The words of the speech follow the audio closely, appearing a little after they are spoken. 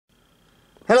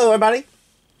Hello everybody,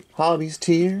 Hobbyist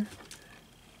here,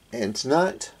 and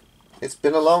tonight, it's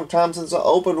been a long time since I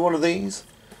opened one of these,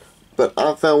 but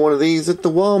I found one of these at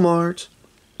the Walmart.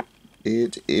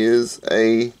 It is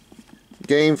a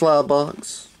Gamefly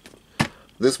box.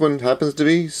 This one happens to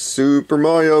be Super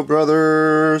Mario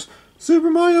Brothers!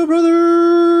 Super Mario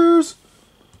Brothers!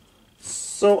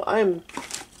 So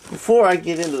before I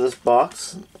get into this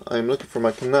box, I'm looking for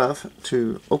my knife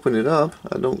to open it up.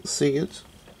 I don't see it.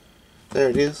 There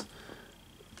it is.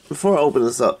 Before I open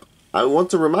this up, I want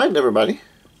to remind everybody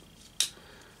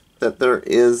that there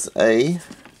is a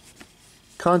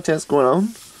contest going on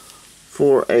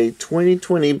for a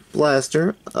 2020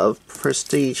 blaster of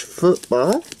Prestige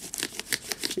Football.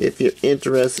 If you're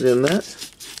interested in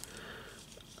that,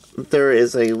 there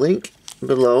is a link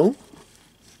below.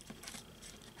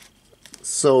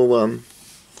 So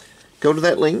go to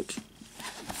that link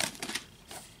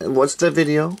and watch that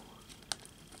video.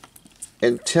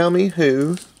 And tell me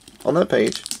who, on that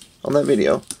page, on that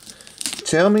video,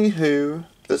 tell me who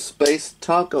the Space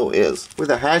Taco is with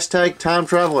the hashtag Time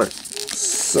Traveler.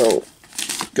 So,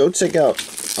 go check out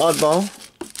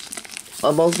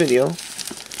Oddball's video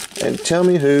and tell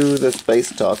me who the Space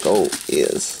Taco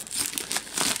is.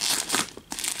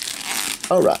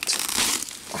 Alright,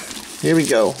 here we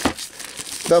go.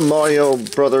 The Mario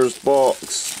Brothers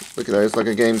box. Look at that, it's like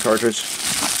a game cartridge.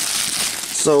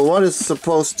 So what is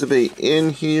supposed to be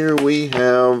in here? We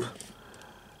have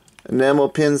enamel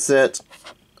pin set,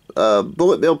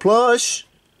 bullet bill plush,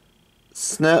 a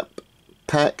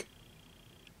snapback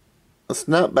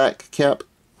cap,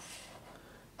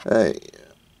 a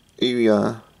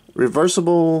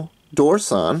reversible door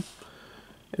sign,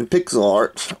 and pixel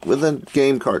art with a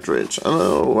game cartridge.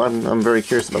 Oh, I'm very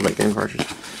curious about that game cartridge.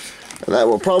 And that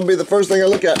will probably be the first thing I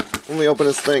look at when we open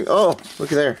this thing. Oh,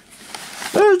 looky there.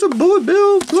 There's the bullet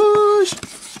bill plush.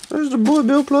 There's the bullet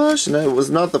bill plush. And that was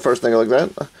not the first thing I looked at.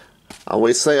 I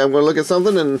always say I'm going to look at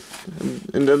something and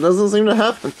it doesn't seem to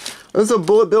happen. There's a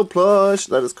bullet bill plush.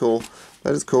 That is cool.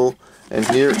 That is cool. And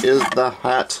here is the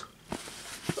hat.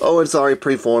 Oh, it's already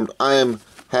preformed. I am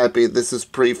happy this is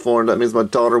preformed. That means my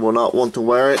daughter will not want to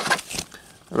wear it.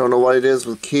 I don't know what it is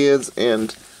with kids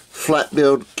and flat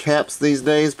build caps these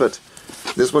days, but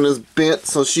this one is bent,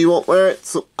 so she won't wear it,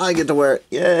 so I get to wear it.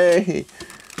 Yay!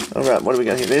 Alright, what do we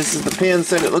got here? This is the pin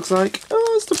set, it looks like.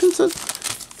 Oh, it's the pin set.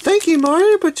 Thank you,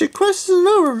 Mario, but your quest is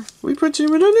over. We put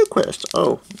you in a new quest.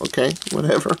 Oh, okay,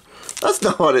 whatever. That's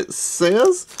not what it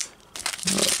says.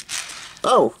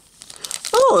 Oh,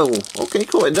 okay,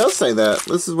 cool. It does say that.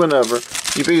 This is whenever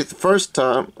you beat it the first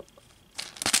time,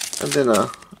 and then,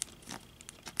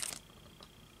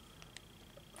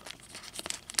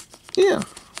 yeah.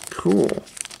 Cool.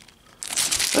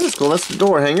 That is cool. That's the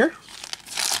door hanger.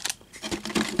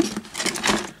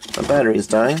 My battery is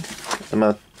dying. And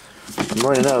I'm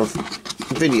running out of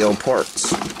video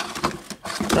parts.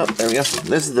 Oh, there we go.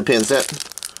 This is the pin set.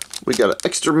 We got an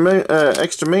extra man,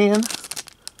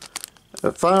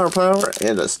 a firepower,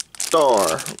 and a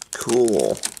star.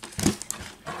 Cool.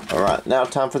 Alright, now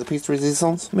time for the piece de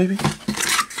resistance, maybe?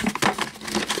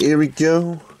 Here we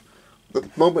go. The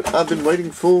moment I've been waiting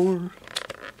for.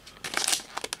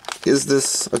 Is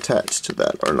this attached to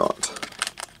that or not?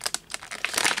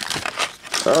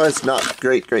 Oh, it's not.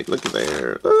 Great. Look at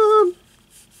there.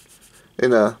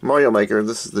 In a Mario Maker,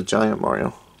 this is the giant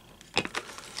Mario.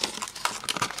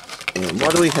 And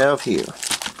what do we have here?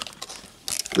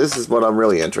 This is what I'm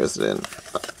really interested in.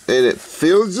 And it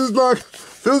feels just like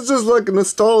a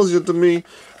nostalgia to me.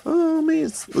 Oh man,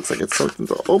 it looks like it's something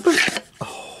to open.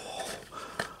 Oh,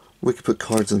 we could put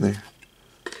cards in there.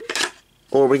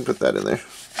 Or we can put that in there.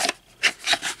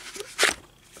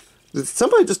 Did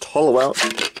somebody just hollow out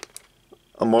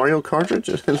a Mario cartridge?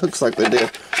 It looks like they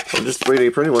did. Or just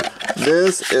 3D printing one.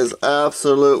 This is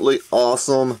absolutely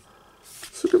awesome.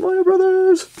 Super Mario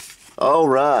Brothers.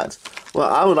 Alright.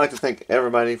 Well, I would like to thank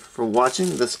everybody for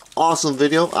watching this awesome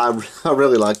video. I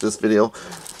really like this video.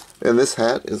 And this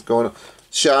hat is going to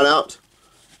shout out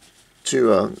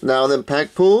to Now Then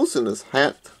Pack Pools and his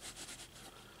hat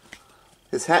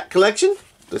collection.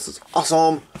 This is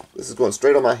awesome. This is going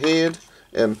straight on my head.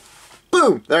 And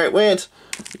boom! There it went.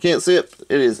 You can't see it.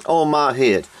 It is on my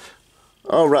head.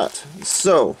 Alright.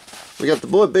 So, we got the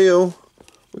bullet bill.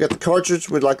 We got the cartridge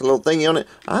with like a little thingy on it.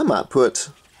 I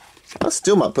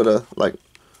still might put one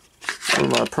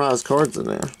of my prize cards in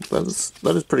there. That is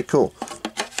pretty cool.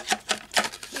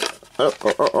 Oh.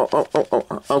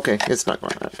 Okay, it's not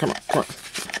going. Come on.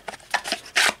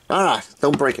 Alright,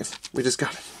 don't break it. We just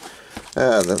got it.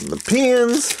 The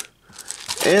pins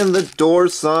and the door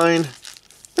sign.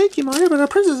 Thank you, Mario, but our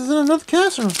princess is in another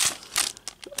castle.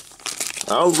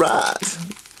 Alright.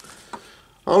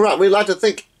 Alright, we'd like to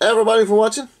thank everybody for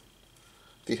watching.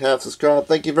 If you have subscribed,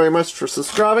 thank you very much for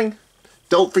subscribing.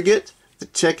 Don't forget to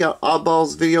check out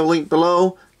Oddballs' video link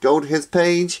below. Go to his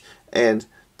page and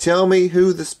tell me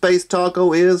who the Space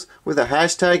Taco is with a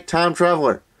hashtag time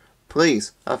traveler.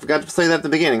 Please, I forgot to say that at the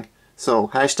beginning. So,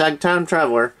 hashtag time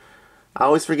traveler. I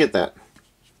always forget that.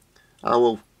 I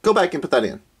will go back and put that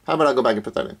in. How about I go back and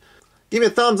put that in? Give me a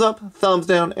thumbs up, thumbs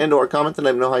down, and or comment to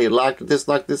let me know how you liked or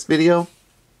disliked this video.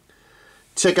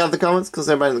 Check out the comments, because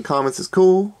everybody in the comments is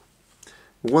cool.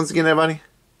 Once again, everybody,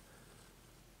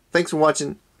 thanks for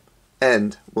watching,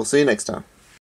 and we'll see you next time.